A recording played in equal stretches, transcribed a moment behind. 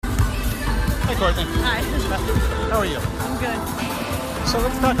Courtney. Hi. How are you? I'm good. So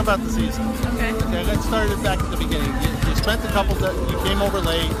let's talk about the season. Okay. Let's start it back at the beginning. You spent a couple you came over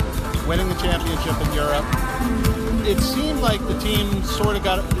late, winning the championship in Europe. It seemed like the team sort of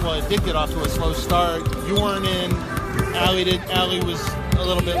it did get off to a slow start. You weren't in. Allie was a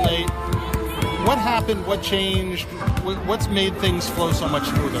little bit late. What happened? What changed? What's made things flow so much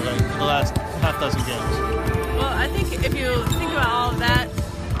smoother the last half dozen games? Well, I think if you think about all of that,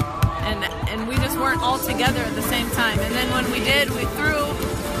 and we just weren't all together at the same time. And then when we did, we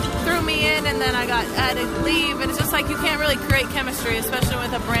threw me in, and then I had to leave. And it's just like you can't really create chemistry, especially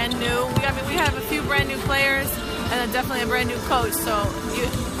with a brand new. We have a few brand new players, and then definitely a brand new coach. So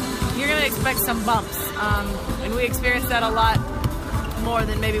you're going to expect some bumps, and we experienced that a lot more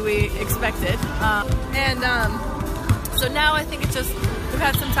than maybe we expected. So now I think it's just we've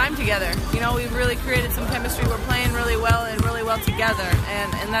had some time together. We've really created some chemistry. We're playing really well and really well together,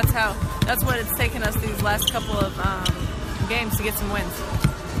 and that's what it's taken us these last couple of games to get some wins.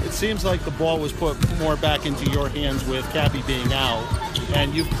 It seems like the ball was put more back into your hands with Cappie being out,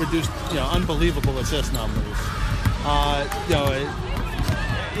 and you've produced unbelievable assist numbers.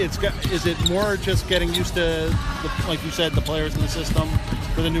 Is it more just getting used to, like you said, the players in the system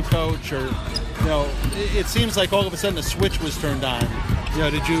with a new coach, or it seems like all of a sudden a switch was turned on.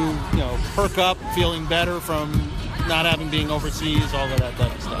 Did you perk up, feeling better from not having being overseas, all of that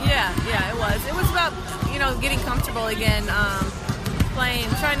type of stuff? Yeah, it was. It was about getting comfortable again, playing,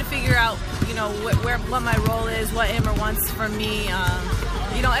 trying to figure out what my role is, what Emma wants from me.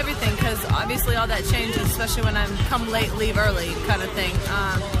 Everything, because obviously all that changes, especially when I'm come late, leave early kind of thing.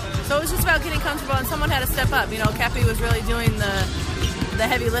 So it was just about getting comfortable, and someone had to step up. Cappie was really doing the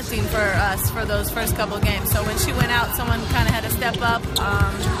heavy lifting for us for those first couple of games. So when she went out, someone kind of had to step up.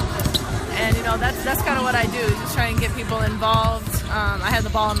 And that's kind of what I do, just try and get people involved. I had the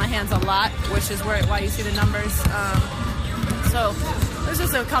ball in my hands a lot, which is why you see the numbers. So it's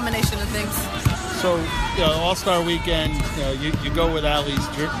just a combination of things. So, All-Star Weekend, you go with Allie's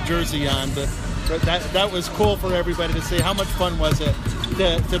jersey on, but that was cool for everybody to see. How much fun was it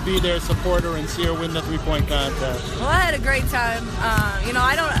to be their supporter and see her win the three-point contest? Well, I had a great time.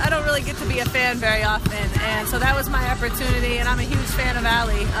 I don't really get to be a fan very often, and so that was my opportunity, and I'm a huge fan of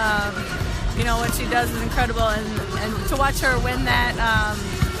Allie. What she does is incredible, and to watch her win that,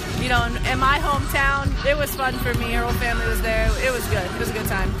 in my hometown, it was fun for me. Her whole family was there. It was good. It was a good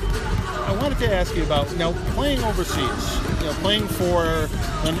time. I wanted to ask you about playing overseas, playing for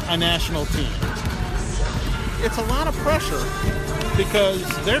a national team. It's a lot of pressure because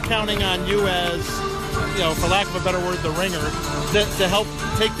they're counting on you as, for lack of a better word, the ringer, to help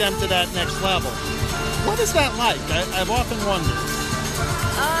take them to that next level. What is that like? I've often wondered.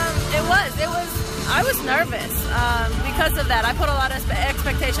 I was nervous because of that. I put a lot of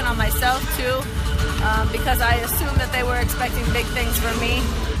expectation on myself too, because I assumed that they were expecting big things from me.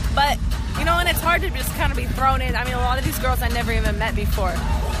 But and it's hard to just kind of be thrown in. I mean, a lot of these girls I never even met before.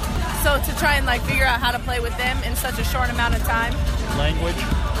 So to try and figure out how to play with them in such a short amount of time.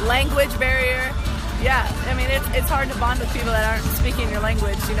 Language barrier. Yeah, I mean, it's hard to bond with people that aren't speaking your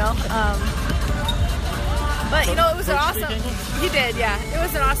language, But, it was an awesome... He did, yeah. It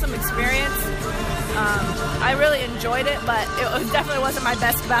was an awesome experience. I really enjoyed it, but it definitely wasn't my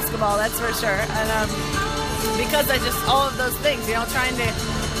best basketball, that's for sure. And because I just, all of those things, trying to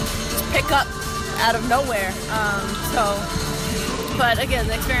pick up out of nowhere. But again,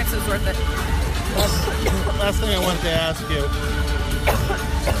 the experience was worth it. Last thing I wanted to ask you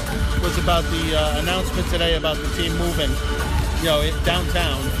was about the announcement today about the team moving,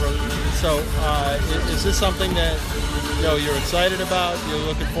 downtown. Is this something that you're excited about? You're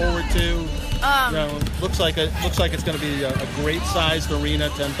looking forward to? Looks like it's going to be a great sized arena,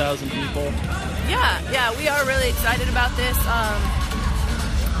 10,000 people. Yeah, we are really excited about this.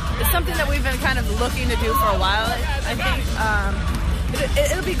 It's something that we've been kind of looking to do for a while, I think.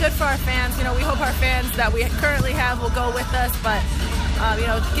 It'll be good for our fans. We hope our fans that we currently have will go with us, but,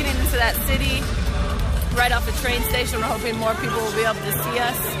 getting into that city right off the train station, we're hoping more people will be able to see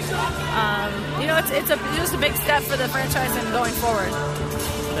us. It's just a big step for the franchise and going forward.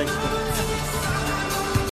 Thanks.